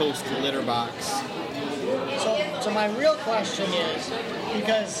themselves post litter box. so my real question is,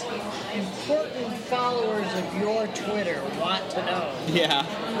 because important followers of your Twitter want to know, Yeah.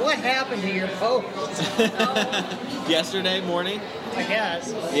 what happened to your post? Yesterday morning? I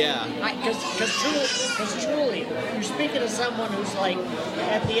guess. Yeah. Because truly, you're speaking to someone who's like,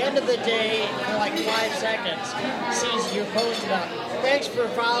 at the end of the day, for like 5 seconds, sees your post about, thanks for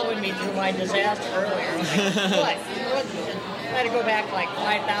following me through my disaster earlier. I'm like, what? I had to go back like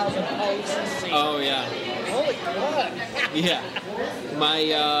 5,000 posts and see. Oh, yeah. Holy crap. Yeah.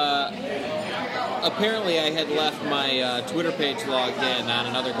 Apparently I had left my Twitter page logged in on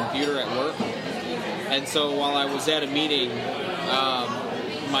another computer at work. And so while I was at a meeting,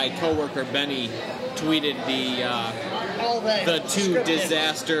 my coworker Benny tweeted All the 2 descriptive.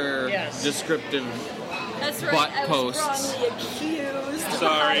 disaster Yes. descriptive That's right. butt I was posts. wrongly accused of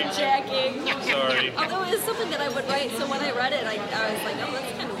Sorry. Hijacking. Sorry. Although it was something that I would write, so when I read it, I was like, oh,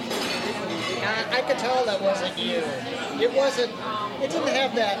 that's kind of weird. I could tell that wasn't you. It wasn't. It didn't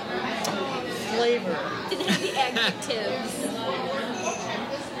have that flavor. Didn't have the adjectives.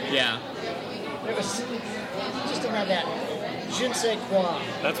 Yeah. It was just didn't have that je ne sais quoi.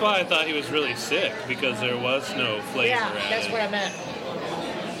 That's why I thought he was really sick, because there was no flavor Yeah, at that's it. what I meant.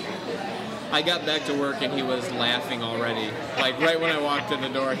 I got back to work and he was laughing already. Like right when I walked in the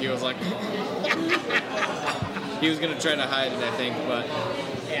door, he was like, he was gonna try to hide it, I think, but.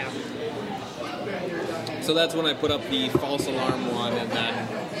 Yeah. So that's when I put up the false alarm one and then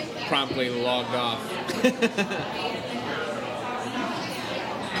promptly logged off.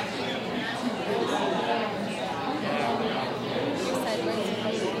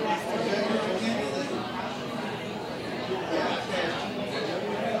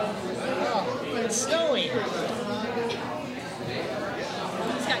 Oh, it's snowing. He's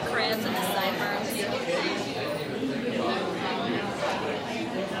got crabs in his sideburns.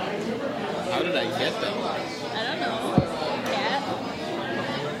 How did I get them? I don't know. Cat?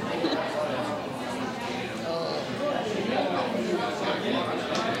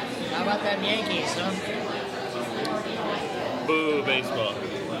 How about them Yankees, huh? Boo, baseball.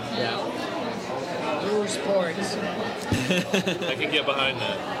 Yeah. Blue sports. I can get behind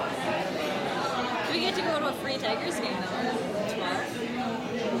that. Do we get to go to a free Tigers game now? Tomorrow?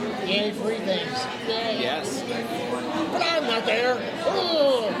 Yay, free things. Yay. Yes. But I'm not there.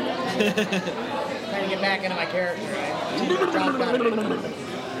 Ooh. Trying to get back into my character, right? Dropped out.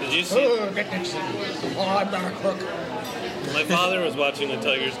 Did you see? Ooh, get this. Oh, I'm not a crook. My father was watching the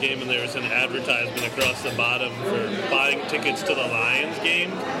Tigers game, and there was an advertisement across the bottom for buying tickets to the Lions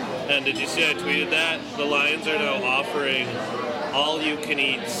game. And did you see I tweeted that? The Lions are now offering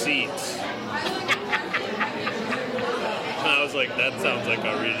all-you-can-eat seats. And I was like, that sounds like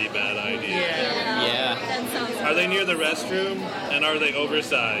a really bad idea. Yeah. That sounds Are they near the restroom? And are they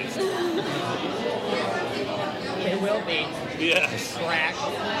oversized? It will be. Yes. Crack.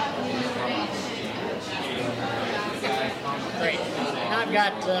 Great. Now I've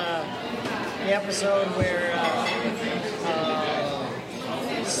got the episode where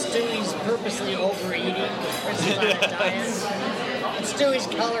Stewie's purposely overeating. Chris is on a diet. And Stewie's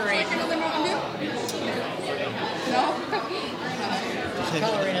coloring. Another Mountain Dew? No?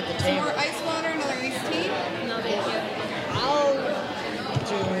 Coloring at the More table. ice water, another iced tea? No, thank you. I'll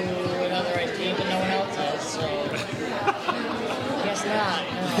do another idea, but no one else has, so. Guess not.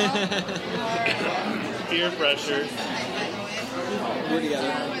 No. Peer pressure. We're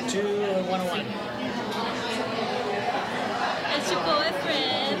together. 2 and 101. It's your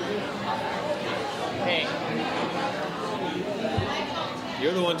boyfriend. Hey,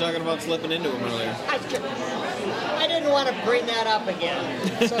 You're the one talking about slipping into him earlier. I didn't want to bring that up again,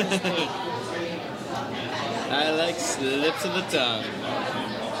 so to speak. I like slips of the tongue.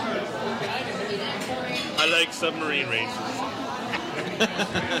 I like submarine races.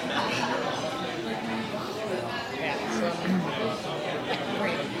 Yeah, so.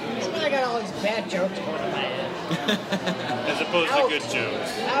 Great. So now I got all these bad jokes going in my head. As opposed to good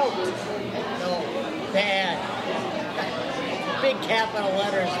jokes. Out. No, bad. Big capital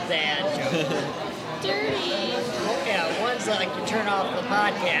letters, bad jokes. Dirty. Oh, yeah, ones that I can turn off the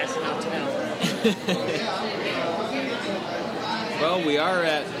podcast and I'll tell. Well, we are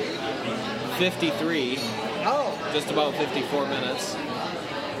at 53, Oh, just about 54 minutes.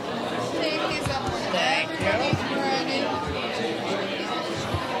 Take these up for Thank you. everybody.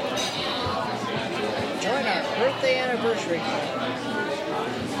 join our birthday anniversary.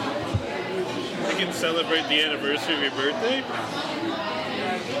 You can celebrate the anniversary of your birthday?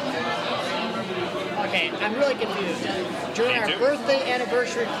 Okay, I'm really confused. Join Me our too. birthday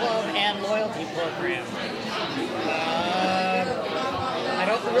anniversary club and loyalty program. I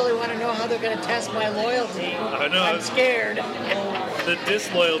don't really want to know how they're going to test my loyalty. I know. I'm scared. The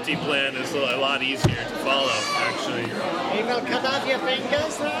disloyalty plan is a lot easier to follow, actually. You will cut off your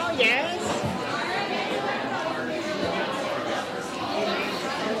fingers now? Yes?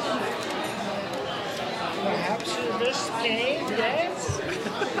 Perhaps you miss me? Yes?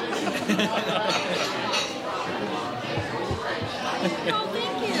 Oh,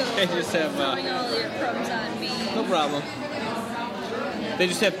 thank you. They just have, Throwing all your crumbs on me. no problem. They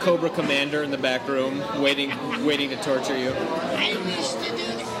just have Cobra Commander in the back room, waiting to torture you. I wish to do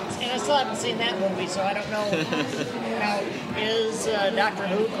this. And I still haven't seen that movie, so I don't know. Now, is Doctor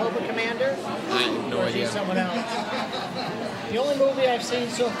Who Cobra Commander? I have no Or is he idea. someone else? The only movie I've seen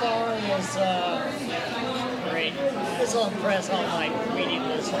so far was, great, this will impress all my reading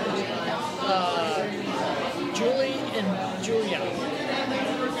listeners, Julie and Julia.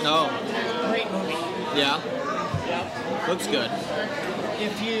 No. Great movie. Yeah. Yep. Looks good.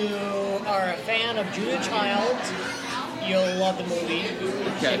 If you are a fan of Julia Childs, you'll love the movie.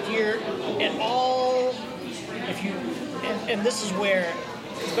 Okay. If you're at all, and this is where,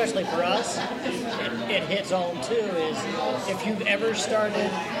 especially for us, it hits home too, is if you've ever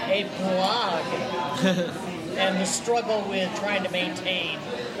started a blog and the struggle with trying to maintain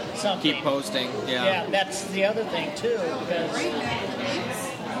something. Keep posting. Yeah, Yeah. that's the other thing too, because Great Mac.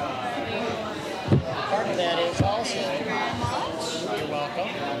 part of that is also, you're welcome.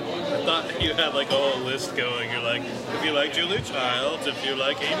 I thought you had like a whole list going. You're like, if you like Julia Childs, if you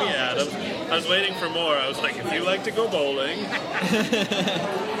like Amy Adams. I was waiting for more. I was like, if you like to go bowling,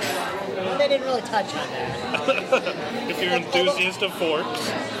 They didn't really touch on that. if you're an enthusiast of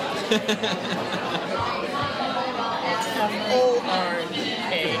forks.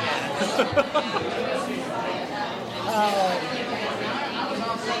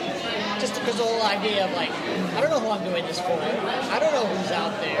 Just because the whole idea of like, I don't know who I'm doing this for. I don't know who's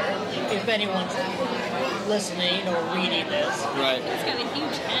out there. If anyone's listening or reading this. Right. It's got a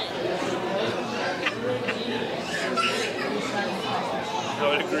huge head. I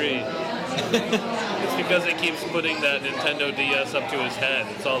would agree. It's because it keeps putting that Nintendo DS up to his head.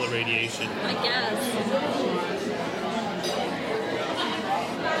 It's all the radiation. I guess.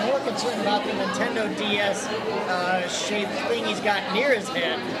 I'm more concerned about the Nintendo DS shaped thing he's got near his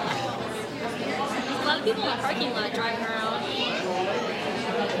head. There's a lot of people in the parking lot driving around.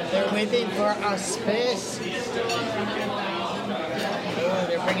 They're waiting for a space. Oh,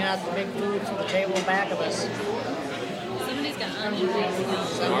 they're bringing out the big food from the table back of us. Somebody's got onion rings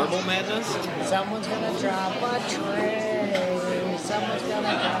going. Marble Madness? Someone's gonna drop a tray. Someone's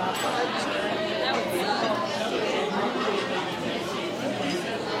gonna drop a tray. That would suck.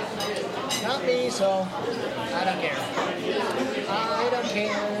 Not me, so I don't care. I don't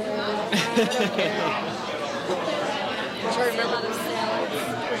care. I don't care. I'm trying to A lot remember. of salads.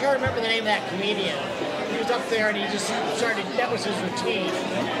 I'm trying to remember the name of that comedian. He was up there and he just started. That was his routine.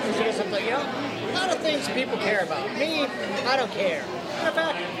 He was doing something. A lot of things people care about. Me, I don't care. Matter of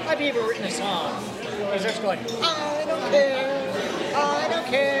fact, I've even written a song. He starts going, I don't care. I don't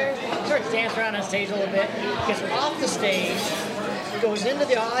care. He starts dancing around on stage a little bit. Gets off the stage. Goes into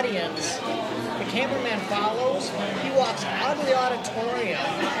the audience. The cameraman follows. He walks out of the auditorium,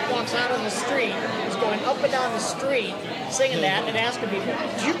 walks out on the street. He's going up and down the street singing that and asking people,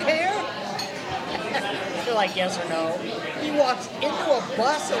 do you care? They're like, yes or no. He walks into a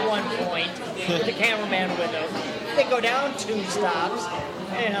bus at one point with the cameraman with him. They go down 2 stops.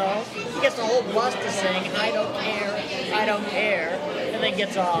 He gets the whole bus to sing, I don't care, I don't care, and then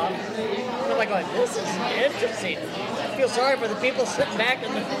gets off. I'm like, going, this is interesting. I feel sorry for the people sitting back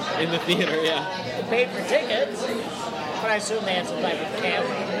in In the theater, yeah. who paid for tickets, but I assume they had some type of camera.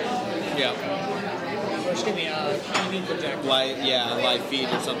 Yeah. Or excuse me, TV projector. Live feed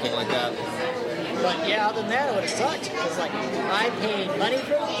or something like that. But yeah, other than that, it would have sucked. Because like, I paid money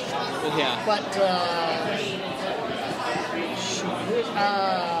for it, Yeah. but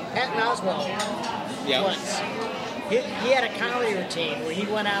Patton Oswalt Yeah. once. He had a comedy routine where he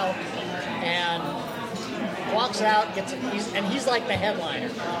went out and walks out, he's like the headliner.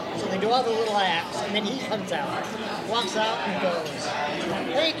 So they do all the little acts, and then he comes out, walks out and goes,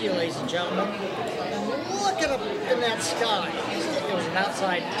 thank you, ladies and gentlemen. And look up in that sky. It was an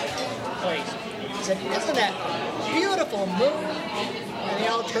outside place. He said, isn't that beautiful moon? And they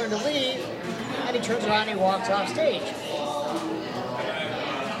all turn to leave, and he turns around and he walks off stage.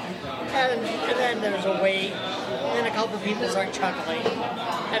 And then there's a wait, and then a couple of people start chuckling,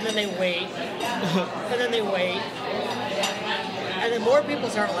 and then they wait, and then they wait, and then more people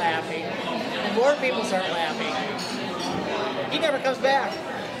start laughing, and more people start laughing. He never comes back.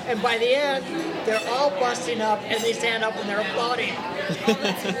 And by the end, they're all busting up, and they stand up and they're applauding.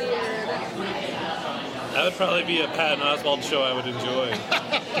 That's weird. That would probably be a Patton Oswalt show I would enjoy.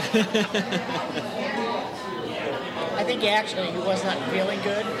 I think he was not feeling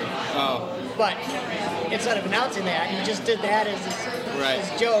good. Oh. But instead of announcing that, he just did that as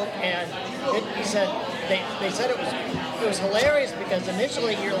his joke, and he said they said it was hilarious because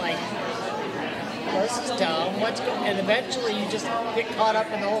initially you're like, well, this is dumb. And eventually you just get caught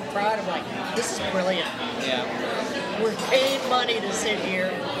up in the whole crowd of like, this is brilliant. Yeah. We're paying money to sit here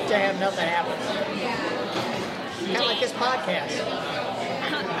to have nothing happen. Kind of like this podcast.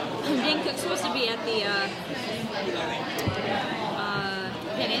 Dan Cook's supposed to be at the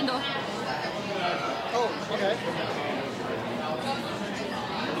Panhandle. Oh, okay.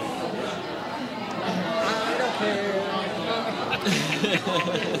 I don't care.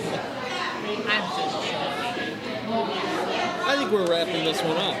 I'm just I think we're wrapping this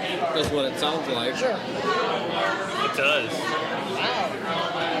one up. That's what it sounds like. Sure. It does.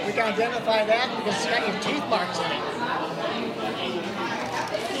 Wow. We can identify that because it's got your teeth marks in it.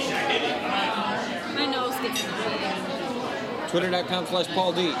 My nose gets in the way.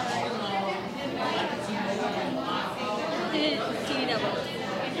 Twitter.com/Paul D.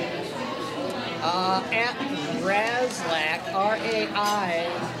 At Razlak, RAISLAK.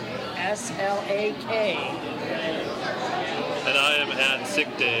 And I am at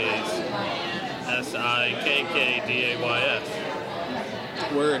Sick Days. SIKKDAYS.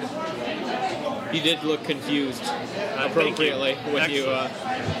 Word. You did look confused appropriately when you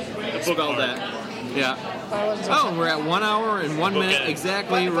spelled that. Yeah. Oh, we're at 1 hour and 1 minute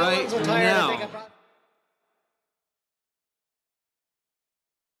exactly right now.